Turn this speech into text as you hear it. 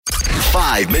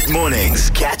5 mid-mornings.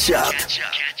 Catch up.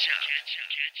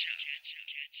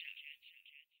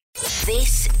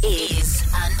 This is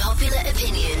Unpopular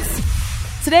Opinions.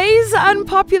 Today's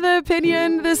unpopular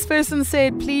opinion, this person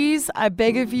said, please, I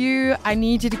beg of you, I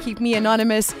need you to keep me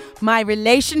anonymous. My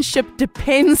relationship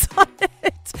depends on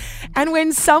it. And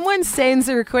when someone sends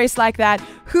a request like that,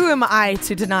 who am I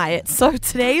to deny it? So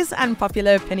today's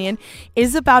unpopular opinion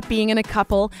is about being in a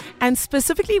couple, and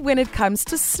specifically when it comes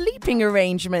to sleeping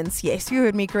arrangements. Yes, you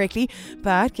heard me correctly,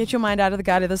 but get your mind out of the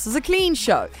gutter. This is a clean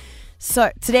show. So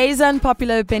today's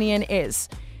unpopular opinion is,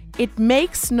 it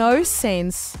makes no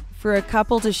sense for a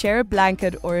couple to share a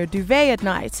blanket or a duvet at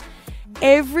night.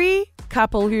 Every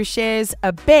couple who shares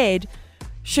a bed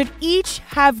should each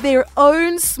have their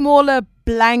own smaller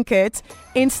blanket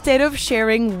instead of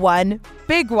sharing one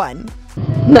big one.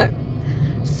 No.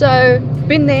 So,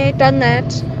 been there, done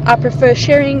that. I prefer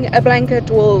sharing a blanket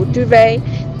or duvet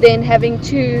than having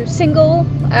two single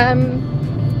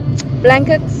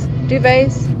blankets,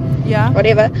 duvets. Yeah.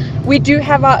 Whatever. We do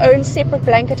have our own separate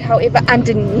blanket, however,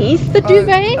 underneath the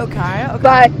duvet. Okay.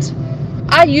 But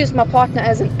I use my partner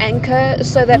as an anchor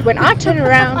so that when I turn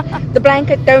around, the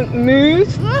blanket don't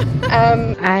move.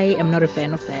 I am not a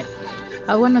fan of that.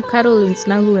 I want to cuddle and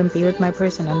snuggle and be with my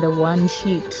person under one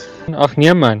sheet. Ach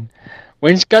nee man,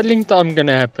 when's cuddling time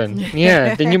gonna happen?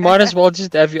 Yeah, then you might as well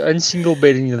just have your own single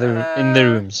bed in the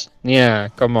rooms. Yeah,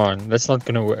 come on, that's not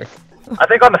gonna work. I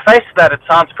think on the face of that, it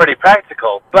sounds pretty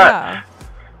practical, but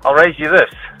I'll raise you this.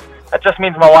 That just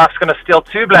means my wife's going to steal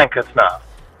two blankets now.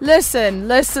 Listen.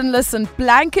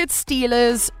 Blanket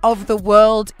stealers of the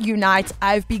world unite.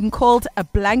 I've been called a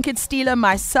blanket stealer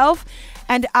myself,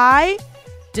 and I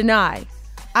deny.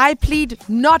 I plead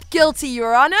not guilty,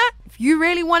 Your Honor. If you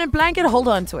really want a blanket, hold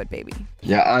on to it, baby.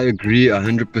 Yeah, I agree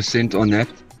 100% on that.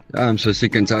 I'm so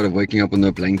sick and tired of waking up on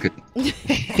no blanket.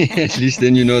 At least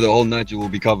then you know the whole night you will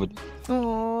be covered.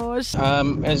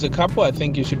 As a couple, I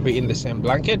think you should be in the same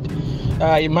blanket.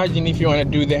 Imagine if you want to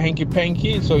do the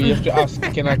hanky-panky, so you have to ask,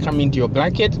 can I come into your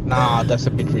blanket? Nah, that's a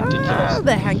bit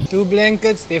ridiculous. Two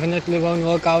blankets definitely won't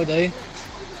work out, eh?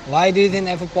 Why do you then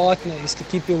have a partner? Is to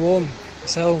keep you warm.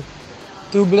 So,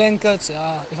 two blankets,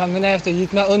 if I'm going to have to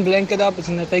heat my own blanket up, it's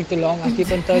going to take too long. I keep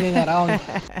on turning around.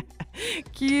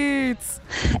 Cute.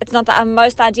 It's not the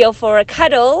most ideal for a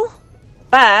cuddle,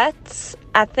 but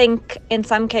I think in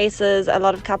some cases a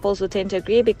lot of couples would tend to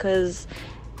agree because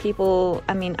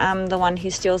I'm the one who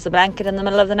steals the blanket in the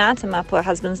middle of the night and my poor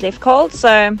husband's left cold,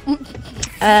 so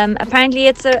apparently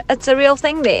it's a real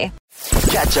thing there.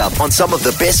 Catch up on some of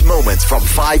the best moments from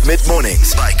 5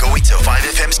 mid-mornings by going to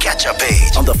 5FM's catch-up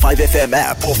page on the 5FM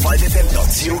app or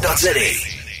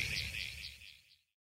 5FM.co.za.